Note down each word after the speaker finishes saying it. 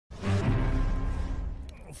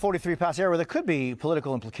43 past the hour, there could be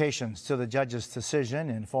political implications to the judge's decision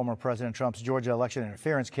in former President Trump's Georgia election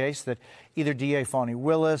interference case that either DA Fani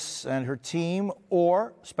Willis and her team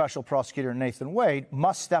or Special Prosecutor Nathan Wade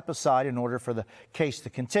must step aside in order for the case to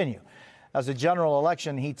continue. As the general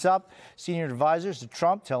election heats up, senior advisors to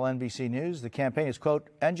Trump tell NBC News the campaign is, quote,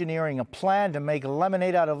 engineering a plan to make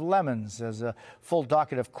lemonade out of lemons as a full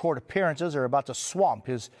docket of court appearances are about to swamp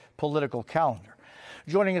his political calendar.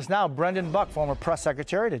 Joining us now, Brendan Buck, former press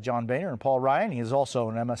secretary to John Boehner and Paul Ryan. He is also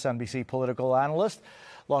an MSNBC political analyst.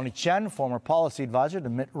 Lanhee Chen, former policy advisor to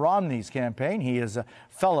Mitt Romney's campaign. He is a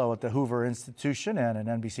fellow at the Hoover Institution and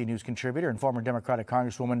an NBC News contributor, and former Democratic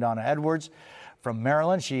Congresswoman Donna Edwards from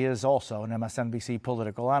Maryland. She is also an MSNBC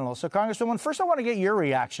political analyst. So, Congresswoman, first I want to get your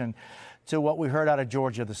reaction to what we heard out of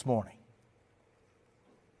Georgia this morning.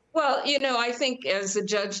 Well, I think as the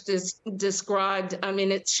judge described,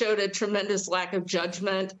 it showed a tremendous lack of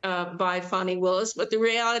judgment by Fani Willis. But the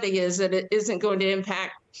reality is that it isn't going to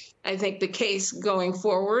impact, I think, the case going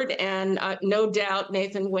forward. And no doubt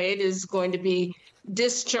Nathan Wade is going to be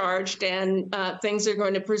discharged and things are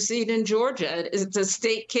going to proceed in Georgia. It's a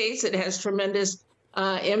state case. It has tremendous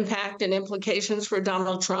impact and implications for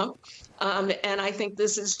Donald Trump. And I think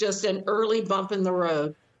this is just an early bump in the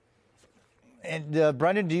road. And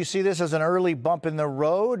Brendan, do you see this as an early bump in the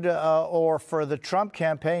road or for the Trump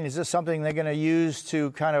campaign? Is this something they're going to use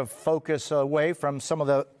to kind of focus away from some of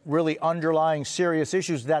the really underlying serious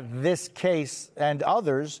issues that this case and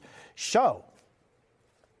others show?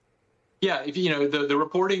 Yeah, the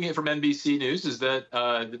reporting from NBC News is that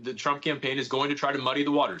the Trump campaign is going to try to muddy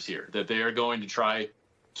the waters here, that they are going to try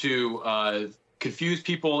to confuse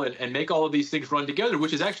people and make all of these things run together,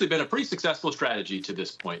 which has actually been a pretty successful strategy to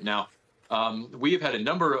this point. Now, we have had a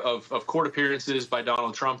number of court appearances by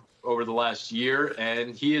Donald Trump over the last year,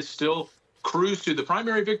 and he is still cruised to the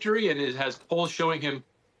primary victory, and it has polls showing him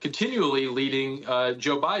continually leading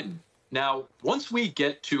Joe Biden. Now, once we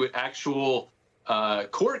get to actual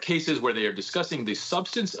court cases where they are discussing the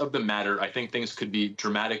substance of the matter, I think things could be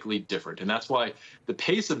dramatically different. And that's why the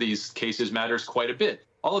pace of these cases matters quite a bit.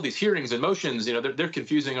 All of these hearings and motions, they're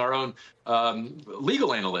confusing our own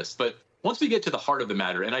legal analysts. But once we get to the heart of the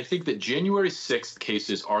matter, and I think that January 6th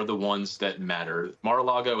cases are the ones that matter.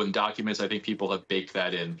 Mar-a-Lago and documents, I think people have baked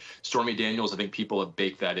that in. Stormy Daniels, I think people have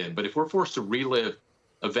baked that in. But if we're forced to relive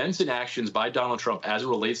events and actions by Donald Trump as it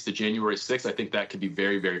relates to January 6th, I think that could be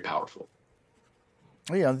very, very powerful.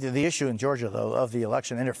 The issue in Georgia, though, of the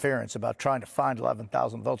election interference about trying to find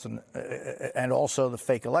 11,000 votes and also the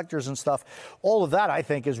fake electors and stuff, all of that, I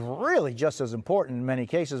think, is really just as important in many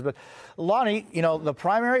cases. But, Lanhee, the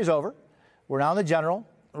primary is over. We're now in the general.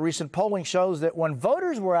 Recent polling shows that when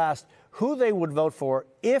voters were asked who they would vote for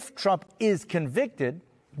if Trump is convicted,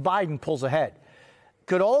 Biden pulls ahead.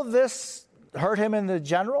 Could all of this hurt him in the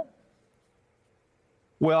general?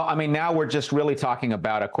 Well, now we're just really talking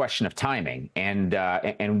about a question of timing. And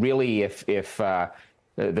really, if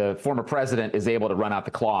the former president is able to run out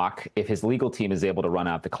the clock, if his legal team is able to run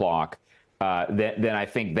out the clock, then I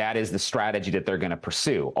think that is the strategy that they're going to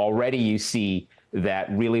pursue. Already you see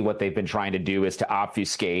that really what they've been trying to do is to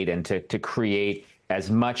obfuscate and to create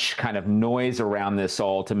as much kind of noise around this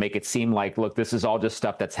all to make it seem like, look, this is all just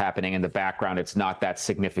stuff that's happening in the background. It's not that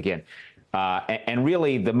significant. And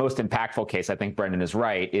really, the most impactful case, I think Brendan is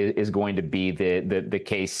right, is going to be the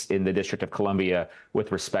case in the District of Columbia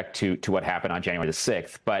with respect to what happened on January the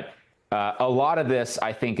 6th. But a lot of this,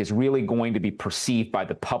 I think, is really going to be perceived by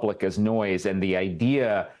the public as noise. And the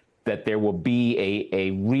idea that there will be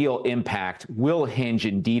a real impact will hinge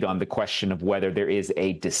indeed on the question of whether there is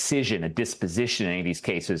a decision, a disposition in any of these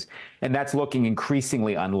cases. And that's looking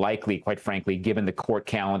increasingly unlikely, quite frankly, given the court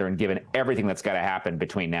calendar and given everything that's got to happen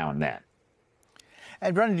between now and then.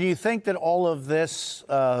 And Brendan, do you think that all of this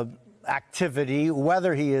activity,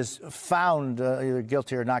 whether he is found either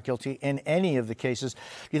guilty or not guilty in any of the cases,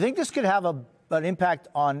 do you think this could have an impact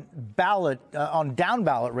on down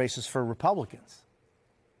ballot races for Republicans?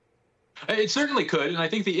 It certainly could. And I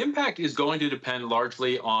think the impact is going to depend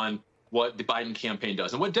largely on what the Biden campaign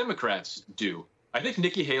does and what Democrats do. I think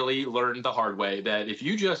Nikki Haley learned the hard way that if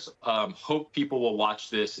you just hope people will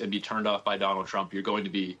watch this and be turned off by Donald Trump, you're going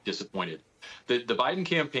to be disappointed. The Biden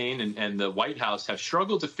campaign and the White House have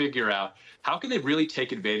struggled to figure out how can they really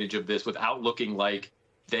take advantage of this without looking like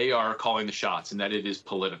they are calling the shots and that it is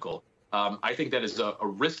political. I think that is a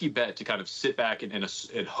risky bet to kind of sit back and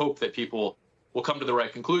hope that people will come to the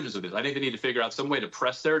right conclusions of this. I think they need to figure out some way to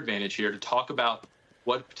press their advantage here, to talk about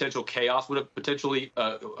what potential chaos, what a potentially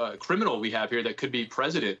criminal we have here that could be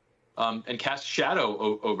president and cast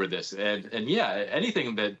shadow over this. And yeah,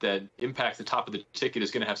 anything that impacts the top of the ticket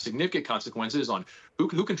is going to have significant consequences on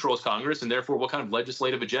who controls Congress, and therefore what kind of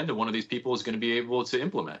legislative agenda one of these people is going to be able to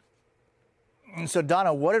implement. And so,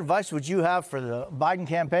 Donna, what advice would you have for the Biden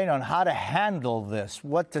campaign on how to handle this,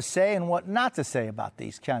 what to say and what not to say about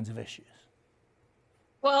these kinds of issues?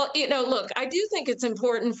 Well, look, I do think it's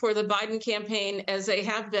important for the Biden campaign, as they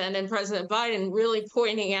have been, and President Biden really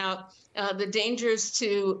pointing out the dangers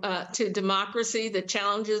to democracy, the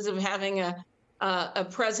challenges of having a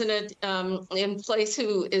president in place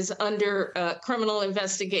who is under criminal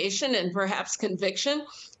investigation and perhaps conviction.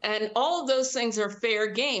 And all of those things are fair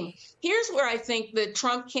game. Here's where I think the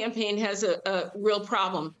Trump campaign has a real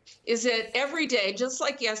problem, is that every day, just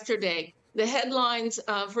like yesterday, the headlines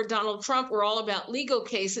for Donald Trump were all about legal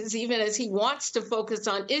cases, even as he wants to focus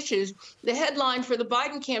on issues. The headline for the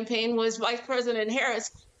Biden campaign was Vice President Harris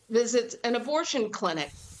visits an abortion clinic.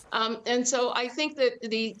 And so I think that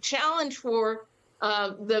the challenge for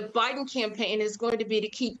the Biden campaign is going to be to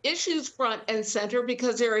keep issues front and center,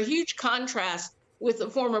 because they're a huge contrast with the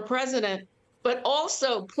former president, but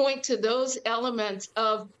also point to those elements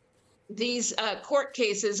of these court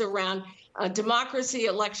cases around democracy,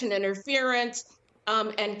 election interference,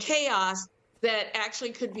 and chaos that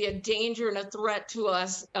actually could be a danger and a threat to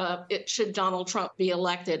us should Donald Trump be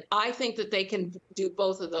elected. I think that they can do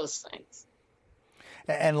both of those things.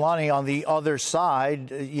 And Lanhee, on the other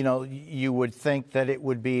side, you would think that it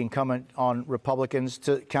would be incumbent on Republicans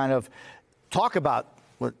to kind of talk about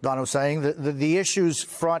what Donna was saying, the issues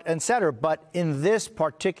front and center. But in this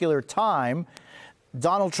particular time,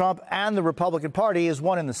 Donald Trump and the Republican Party is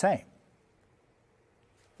one and the same.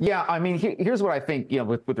 Yeah, I mean, here's what I think,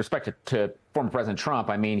 with respect to former President Trump.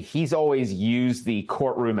 I mean, he's always used the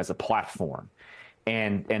courtroom as a platform.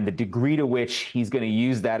 And the degree to which he's going to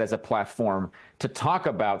use that as a platform to talk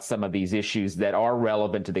about some of these issues that are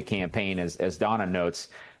relevant to the campaign, as Donna notes,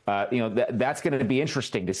 that's going to be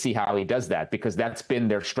interesting to see how he does that, because that's been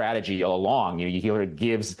their strategy all along. He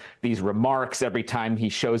gives these remarks every time he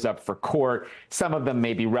shows up for court. Some of them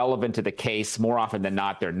may be relevant to the case. More often than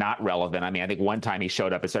not, they're not relevant. I mean, I think one time he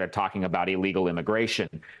showed up and started talking about illegal immigration.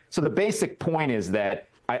 So the basic point is that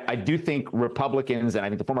I do think Republicans, and I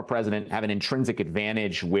think the former president, have an intrinsic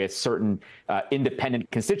advantage with certain independent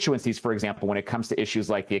constituencies, for example, when it comes to issues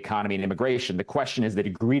like the economy and immigration. The question is the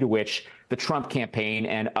degree to which the Trump campaign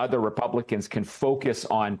and other Republicans can focus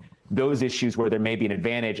on those issues where there may be an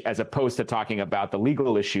advantage, as opposed to talking about the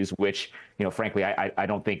legal issues, which, frankly, I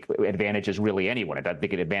don't think advantages really anyone. I don't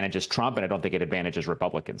think it advantages Trump, and I don't think it advantages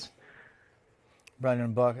Republicans.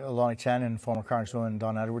 Brendan Buck, Lanhee Chen, and former Congresswoman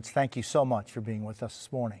Donna Edwards, thank you so much for being with us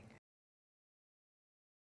this morning.